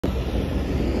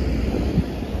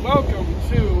Welcome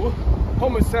to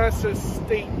Homosassa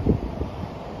State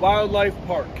Wildlife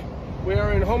Park. We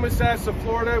are in Homosassa,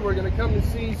 Florida. We're going to come to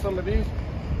see some of these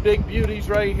big beauties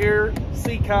right here.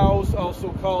 Sea cows,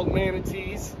 also called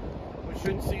manatees. We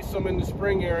should see some in the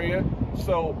spring area.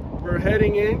 So we're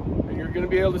heading in, and you're going to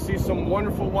be able to see some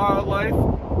wonderful wildlife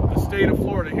of the state of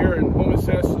Florida here in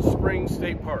Homosassa Springs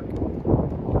State Park.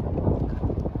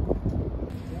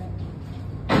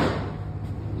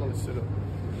 I'm going to sit up.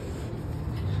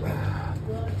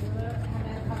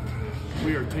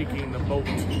 We are taking the boat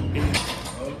in.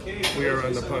 We are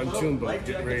on the pontoon boat,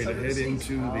 getting ready to head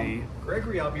into the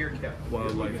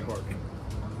wildlife park.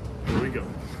 Here we go.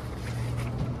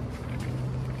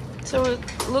 So it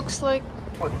looks like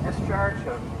with a discharge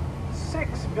of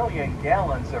 6 million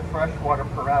gallons of fresh water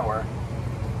per hour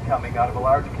coming out of a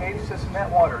large cave system. That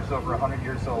water is over 100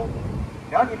 years old.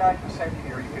 99%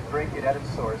 pure. You could drink it at its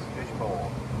source, fish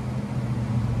bowl.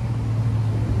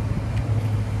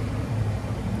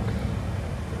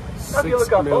 Now, if you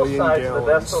look on both sides of the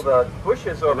vessel, the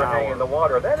bushes overhanging the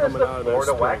water, that is the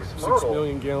Florida wax myrtle. 6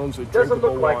 million gallons of doesn't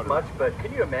look like water. much, but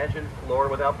can you imagine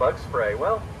Florida without bug spray?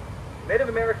 Well, Native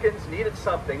Americans needed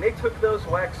something. They took those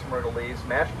wax myrtle leaves,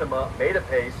 mashed them up, made a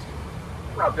paste,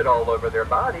 rubbed it all over their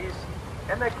bodies,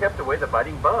 and that kept away the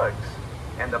biting bugs.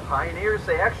 And the pioneers,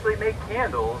 they actually made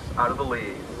candles out of the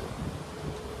leaves.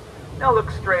 Now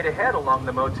look straight ahead along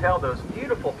the motel, those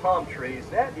beautiful palm trees.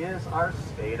 That is our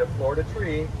state of Florida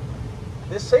tree.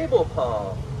 The sable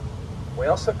palm. We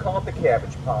also call it the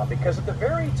cabbage palm because at the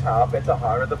very top, at the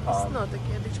heart of the palm, it's not the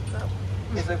cabbage palm.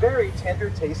 is a very tender,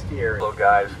 tasty area. Little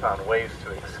guys found ways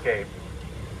to escape.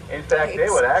 In fact, they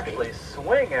would actually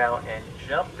swing out and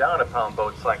jump down upon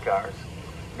boats like ours.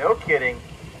 No kidding,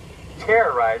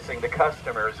 terrorizing the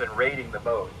customers and raiding the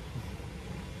boat.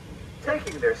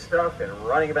 Taking their stuff and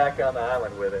running back on the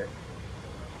island with it.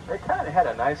 They kind of had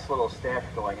a nice little stash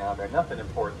going on there. Nothing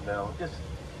important though. Just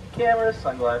cameras,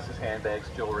 sunglasses, handbags,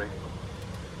 jewelry.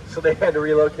 So they had to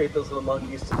relocate those little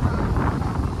monkeys to...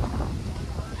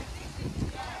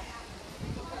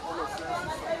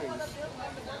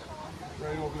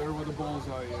 Right over there where the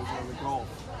bullseye is on the Gulf,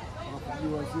 off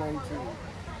of US 19.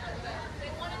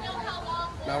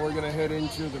 Now we're going to head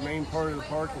into the main part of the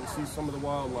park and see some of the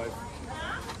wildlife.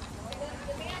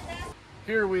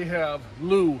 Here we have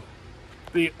Lou,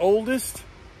 the oldest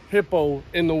hippo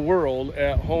in the world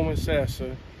at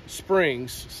Homosassa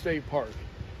Springs State Park.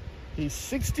 He's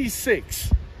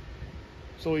 66,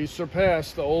 so he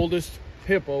surpassed the oldest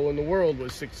hippo in the world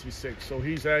was 66, so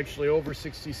he's actually over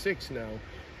 66 now.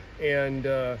 And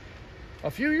a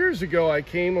few years ago I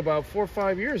came, about 4 or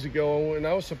 5 years ago, and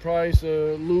I was surprised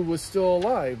Lou was still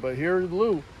alive. But here's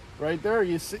Lou right there.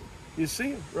 You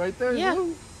see right there, yeah.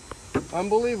 Lou.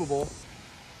 Unbelievable.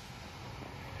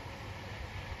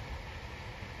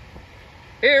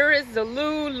 here is the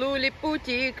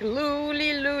Lulipootique,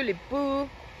 Lulipoo,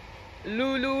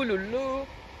 Lulu.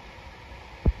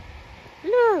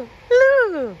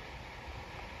 Lou.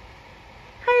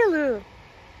 Hi, Lou.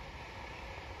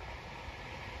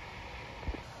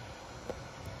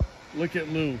 Look at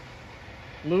Lou.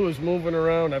 Lou is moving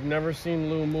around. I've never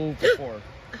seen Lou move before.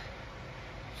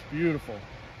 It's beautiful.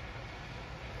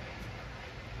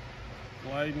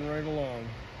 Gliding right along.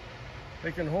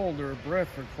 They can hold their breath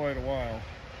for quite a while.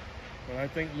 But I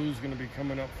think Lou's going to be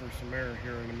coming up for some air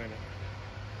here in a minute.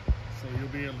 So you'll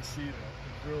be able to see that.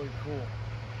 It's really cool.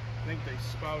 I think they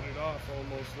spouted off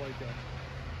almost like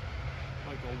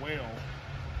a whale.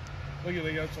 Look at,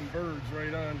 they got some birds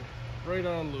right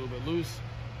on Lou. But Lou's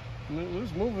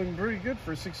moving pretty good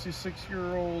for a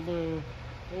 66-year-old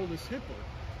oldest hippo.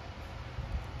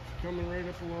 She's coming right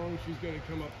up along. She's going to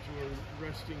come up to her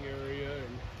resting area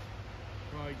and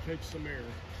probably catch some air.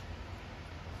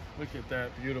 Look at that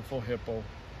beautiful hippo.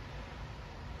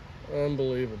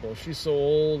 Unbelievable. She's so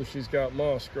old, she's got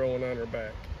moss growing on her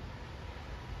back.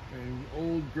 And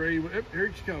old gray,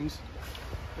 here she comes.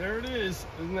 There it is.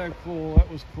 Isn't that cool? That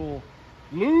was cool.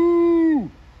 Lou!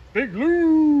 Big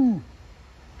Lou!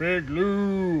 Big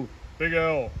Lou! Big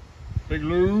L! Big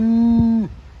Lou!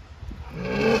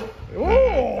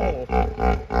 Oh!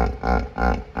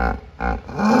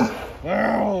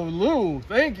 Wow, Lou,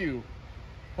 thank you.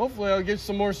 Hopefully I'll get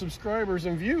some more subscribers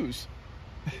and views.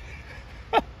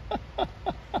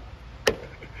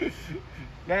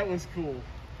 That was cool.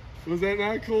 Was that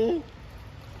not cool?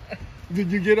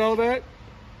 Did you get all that?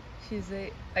 She's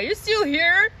like, are you still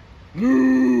here?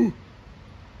 Lou!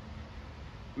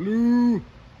 Lou!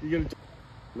 You gotta...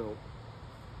 No.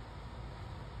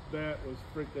 That was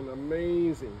freaking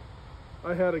amazing.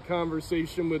 I had a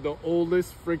conversation with the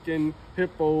oldest freaking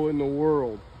hippo in the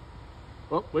world.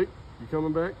 Oh, wait, you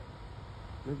coming back?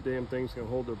 This damn thing's gonna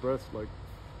hold their breath like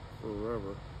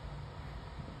forever.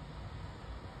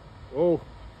 Oh.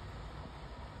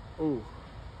 Oh.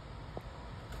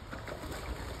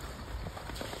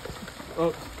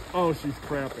 Oh. Oh, she's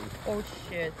crapping. Oh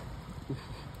shit.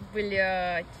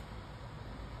 Блять.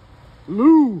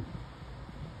 Lou!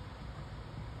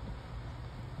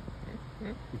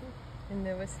 I've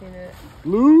never seen it.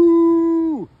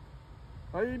 Lou!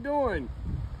 How you doing?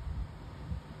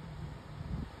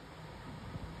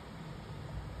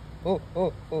 Oh,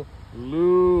 oh, oh.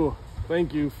 Lou,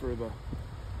 thank you for the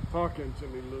talking to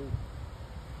me, Lou.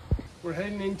 We're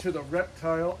heading into the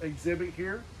reptile exhibit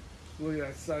here. Look at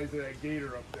that size of that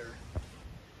gator up there.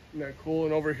 Isn't that cool?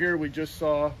 And over here we just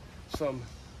saw some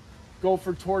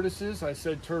gopher tortoises. I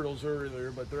said turtles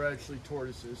earlier, but they're actually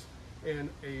tortoises. And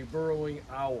a burrowing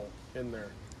owl in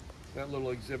there. That little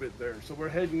exhibit there. So we're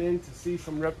heading in to see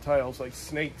some reptiles like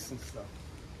snakes and stuff.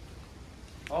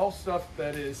 All stuff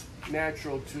that is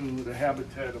natural to the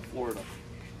habitat of Florida.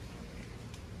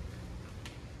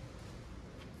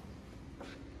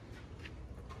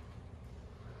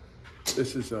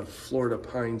 This is a Florida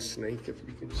pine snake, if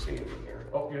you can see him in there.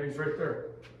 Oh, yeah, he's right there.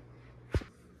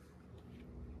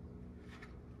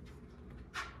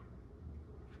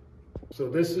 So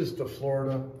this is the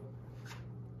Florida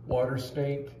water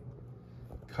snake,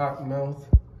 cottonmouth.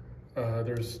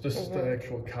 This is the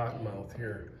actual cottonmouth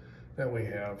here that we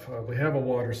have. We have a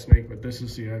water snake, but this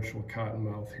is the actual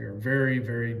cottonmouth here. Very,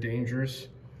 very dangerous.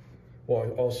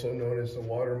 Well, also known as the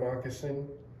water moccasin.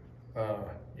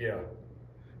 Yeah.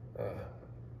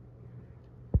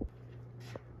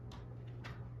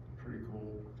 Pretty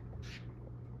cool.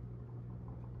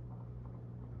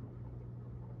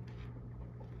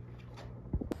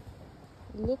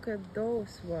 Look at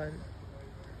those one.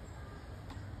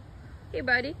 Hey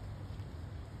buddy.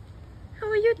 How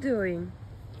are you doing?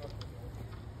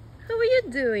 How are you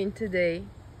doing today?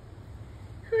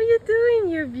 How are you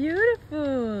doing? You're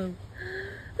beautiful.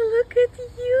 Look at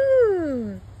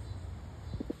you.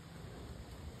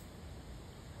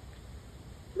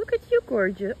 Look at you,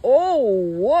 gorgeous. Oh,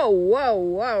 whoa, whoa,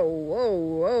 whoa, whoa,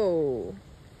 whoa.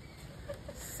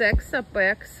 Sexa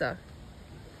pexa.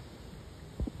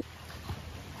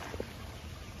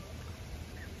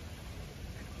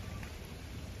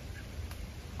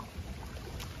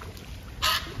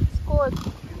 Scott,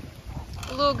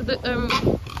 look,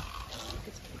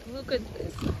 look at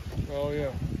this. Oh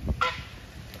yeah.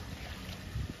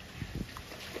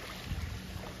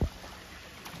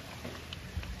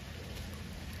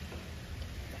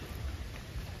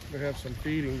 We have some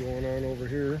feeding going on over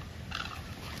here.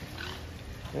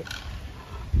 Oh,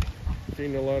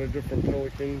 feeding a lot of different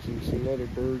pelicans and some other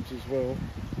birds as well.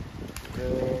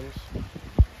 Herons.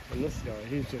 And this guy,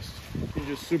 he's just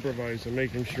supervising,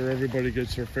 making sure everybody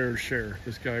gets their fair share.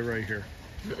 This guy right here.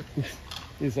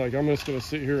 He's like, I'm just gonna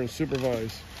sit here and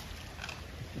supervise.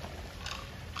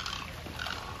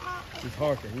 He's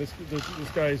hawking. This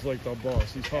guy's like the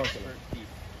boss. He's hawking.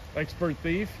 Expert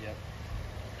thief? Yep.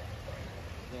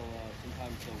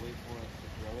 Sometimes they'll wait for us to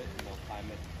throw it, and they'll time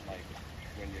it like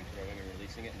when you're throwing and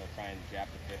releasing it, and they'll try and jab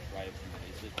the fish right as you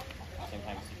release it. And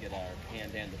sometimes you get our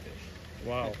hand and the fish.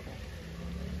 Wow.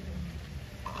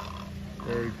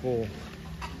 Very cool.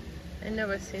 I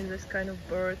never seen this kind of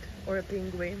bird or a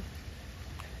penguin.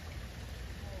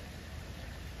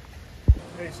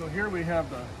 Okay, so here we have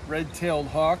the red-tailed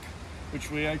hawk,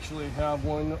 which we actually have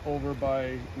one over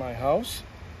by my house.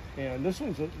 And this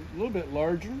one's a little bit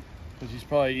larger because he's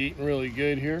probably eating really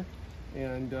good here.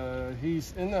 And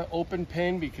he's in the open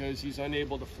pen because he's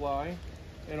unable to fly.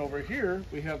 And over here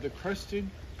we have the crested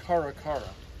caracara.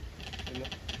 And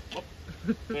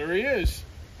there he is.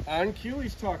 On cue,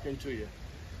 he's talking to you.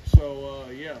 So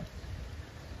yeah,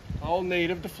 all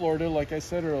native to Florida, like I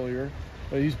said earlier.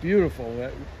 But he's beautiful.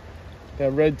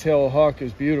 That red-tailed hawk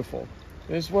is beautiful,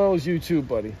 as well as you too,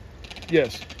 buddy.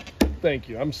 Yes, thank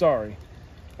you. I'm sorry.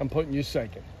 I'm putting you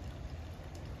second.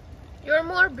 You're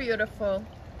more beautiful.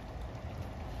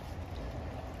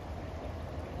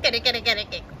 Get it, get it, get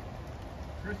it, get it.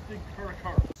 Crested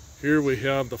caracara. Here we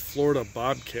have the Florida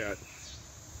bobcat.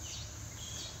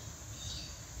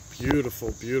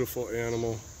 Beautiful, beautiful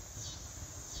animal.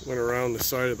 Went around the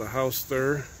side of the house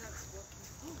there.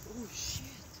 Oh shit.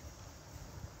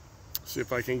 See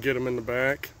if I can get him in the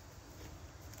back.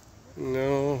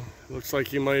 No, looks like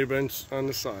he might have been on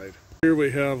the side. Here we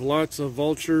have lots of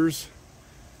vultures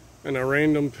and a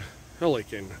random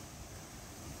pelican.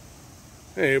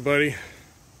 Hey, buddy.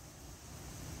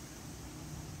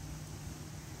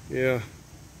 Yeah.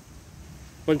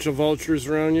 Bunch of vultures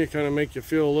around you kind of make you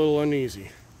feel a little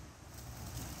uneasy.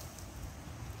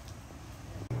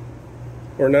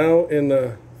 We're now in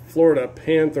the Florida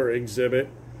panther exhibit.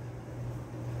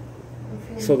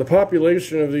 So the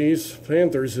population of these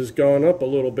panthers has gone up a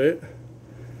little bit,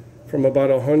 from about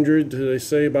 100 to, they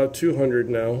say, about 200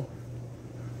 now.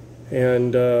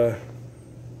 And they're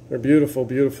beautiful,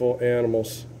 beautiful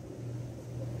animals.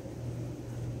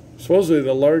 Supposedly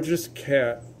the largest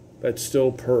cat that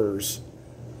still purrs.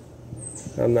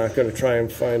 I'm not going to try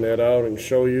and find that out and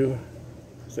show you.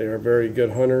 They are very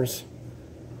good hunters.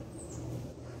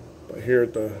 But here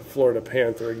at the Florida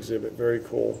Panther exhibit, very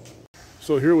cool.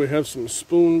 So here we have some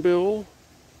spoonbill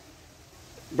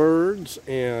birds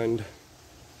and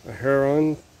a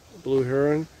heron, blue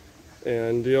heron,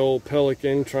 and the old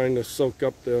pelican trying to soak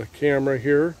up the camera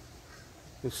here.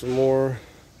 And some more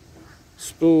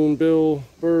spoonbill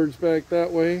birds back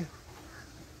that way.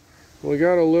 We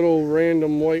got a little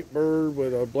random white bird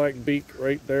with a black beak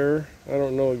right there. I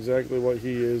don't know exactly what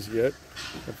he is yet.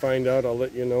 If I find out, I'll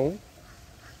let you know.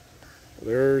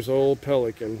 There's old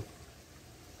pelican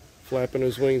flapping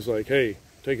his wings like, hey,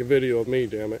 take a video of me,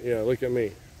 damn it. Yeah, look at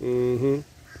me. Mm-hmm.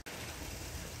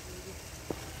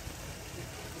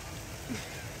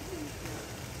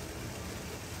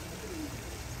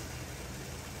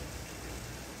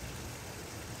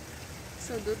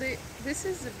 So this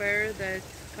is the bear that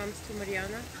comes to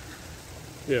Mariana?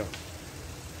 Yeah.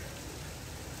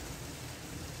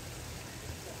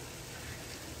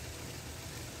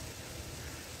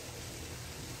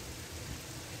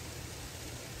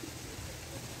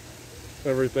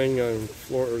 Everything in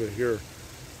Florida here,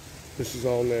 this is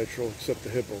all natural except the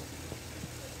hippo.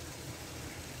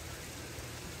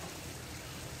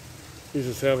 He's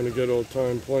just having a good old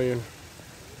time playing.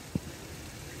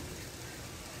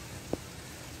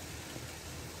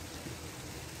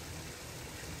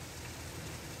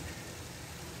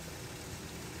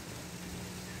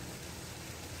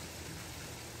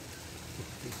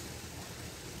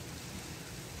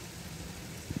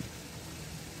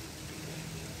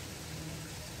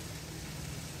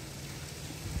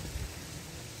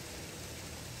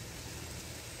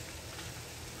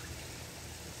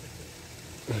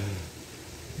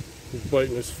 He's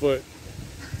biting his foot,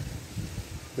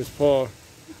 his paw.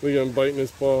 Look at him biting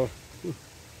his paw.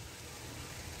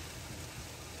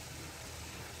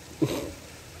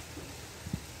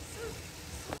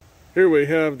 Here we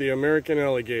have the American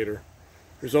alligator.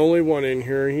 There's only one in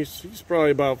here. He's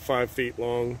probably about 5 feet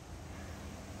long.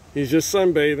 He's just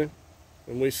sunbathing,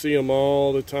 and we see him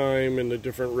all the time in the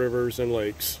different rivers and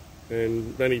lakes.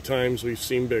 And many times we've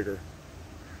seen bigger.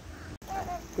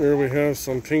 Here we have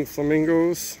some pink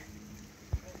flamingos,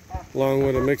 along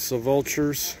with a mix of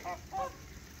vultures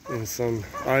and some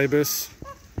ibis,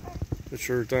 which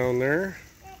are down there.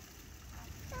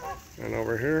 And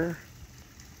over here,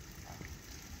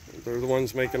 they're the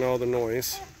ones making all the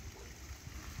noise.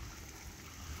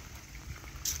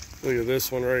 Look at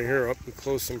this one right here, up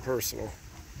close and personal.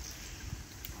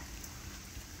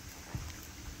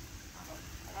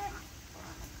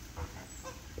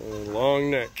 A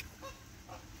long neck.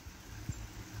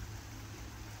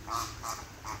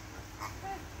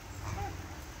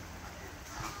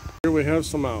 Here we have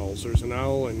some owls. There's an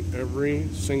owl in every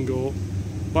single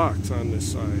box on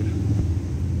this side.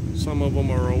 Some of them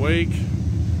are awake.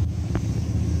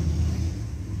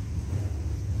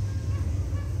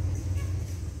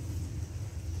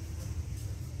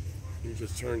 He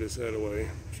just turned his head away,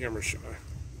 camera shy.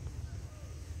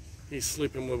 He's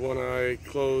sleeping with one eye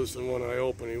closed and one eye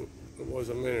open. It was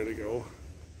a minute ago.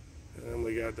 And then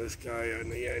we got this guy on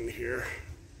the end here.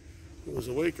 He was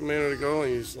awake a minute ago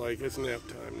and he's like, it's nap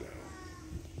time now.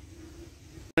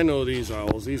 I know these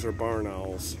owls. These are barn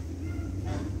owls.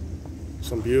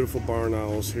 Some beautiful barn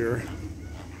owls here.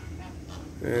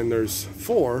 And there's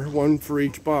 4, one for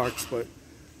each box, but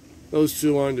those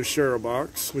two wanted to share a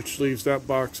box, which leaves that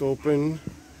box open.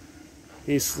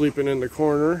 He's sleeping in the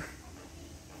corner.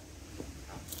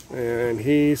 And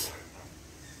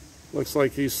looks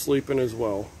like he's sleeping as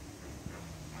well.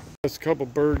 There's a couple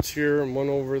birds here and one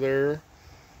over there.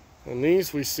 And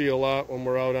these we see a lot when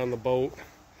we're out on the boat.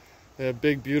 They have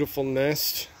big, beautiful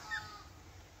nest.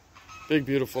 Big,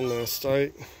 beautiful nest.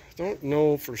 I don't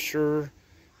know for sure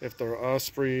if they're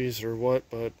ospreys or what,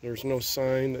 but there's no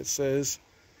sign that says.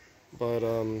 But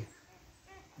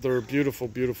they're beautiful,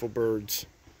 beautiful birds.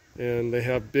 And they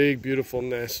have big, beautiful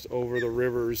nests over the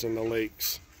rivers and the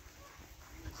lakes.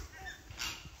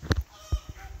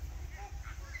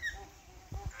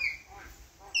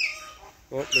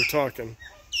 Oh, they're talking.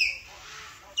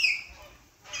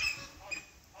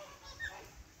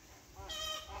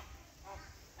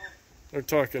 They're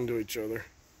talking to each other.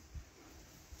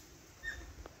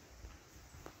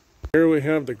 Here we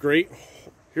have the great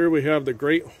Here we have the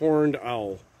great horned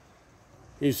owl.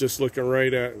 He's just looking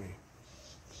right at me.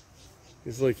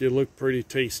 He's like, you look pretty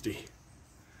tasty.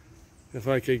 If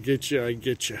I could get you, I'd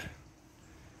get you.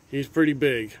 He's pretty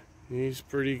big. He's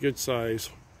pretty good size.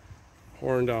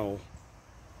 Horned owl.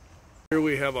 Here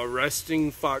we have a resting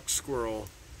fox squirrel,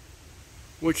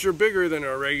 which are bigger than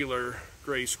our regular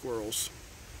gray squirrels.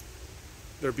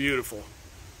 They're beautiful.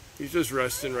 He's just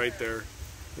resting right there.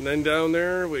 And then down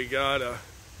there we got a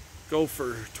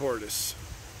gopher tortoise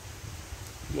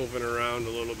moving around a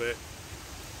little bit.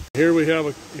 Here we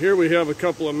have a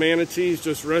couple of manatees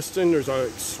just resting. There's an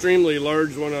extremely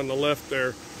large one on the left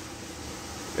there,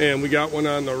 and we got one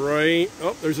on the right.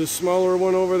 Oh, there's a smaller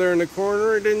one over there in the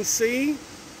corner I didn't see,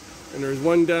 and there's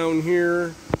one down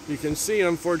here. You can see,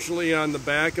 unfortunately, on the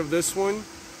back of this one,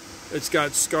 it's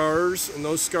got scars, and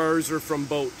those scars are from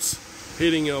boats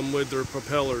hitting them with their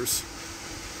propellers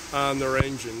on their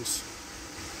engines.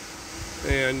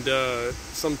 And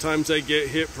sometimes they get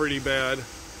hit pretty bad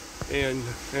and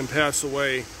pass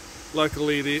away.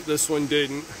 Luckily this one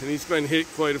didn't, and he's been hit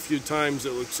quite a few times,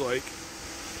 it looks like,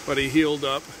 but he healed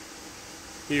up.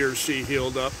 He or she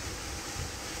healed up.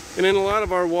 And in a lot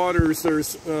of our waters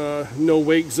there's no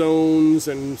wake zones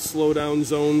and slow down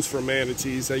zones for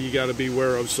manatees that you got to be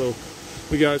aware of. So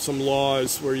we got some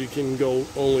laws where you can go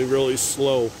only really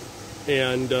slow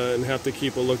and have to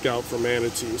keep a lookout for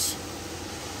manatees.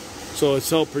 So it's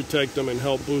helped protect them and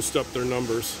help boost up their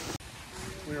numbers.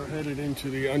 We are headed into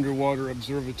the underwater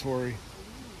observatory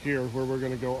here, where we're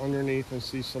going to go underneath and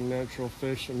see some natural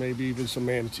fish and maybe even some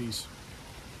manatees.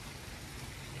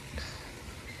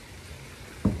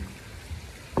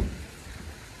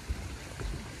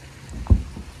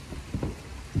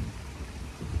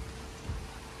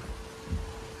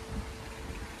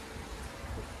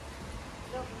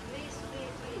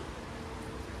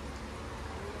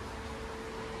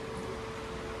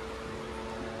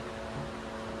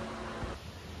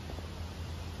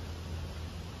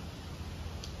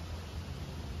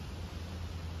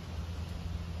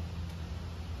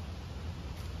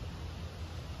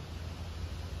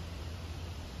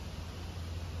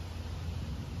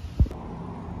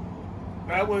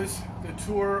 That was the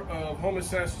tour of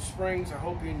Homosassa Springs. I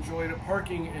hope you enjoyed it.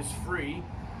 Parking is free.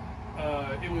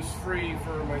 It was free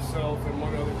for myself and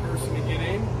one other person to get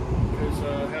in, because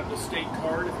I have the state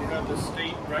card. If you have the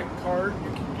state rec card,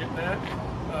 you can get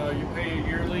that. You pay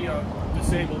yearly,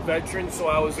 disabled veteran, so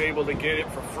I was able to get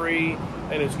it for free,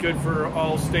 and it's good for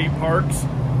all state parks.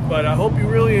 But I hope you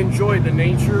really enjoyed the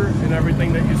nature and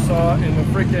everything that you saw in the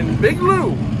freaking Big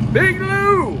Lou. Big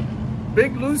Lou!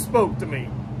 Big Lou spoke to me.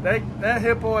 That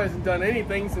hippo hasn't done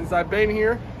anything since I've been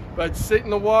here but sit in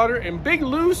the water, and Big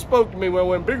Lou spoke to me when I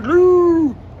went, Big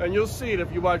Lou! And you'll see it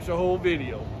if you watch the whole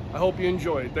video. I hope you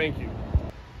enjoy it. Thank you.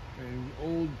 And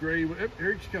old gray,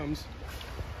 here she comes.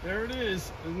 There it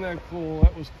is. Isn't that cool?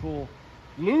 That was cool.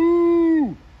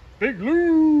 Lou! Big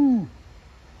Lou!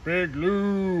 Big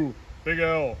Lou! Big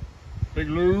L. Big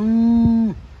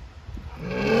Lou!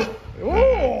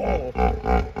 Oh!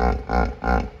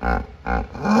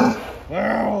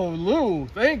 Wow, Lou,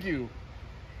 thank you.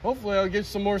 Hopefully I'll get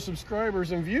some more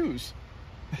subscribers and views.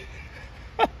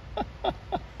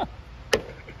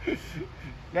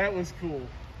 That was cool.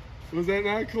 Was that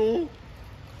not cool?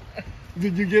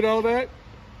 Did you get all that?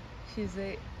 She's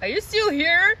like, are you still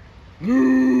here?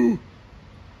 Lou!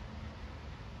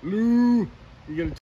 Lou! You gotta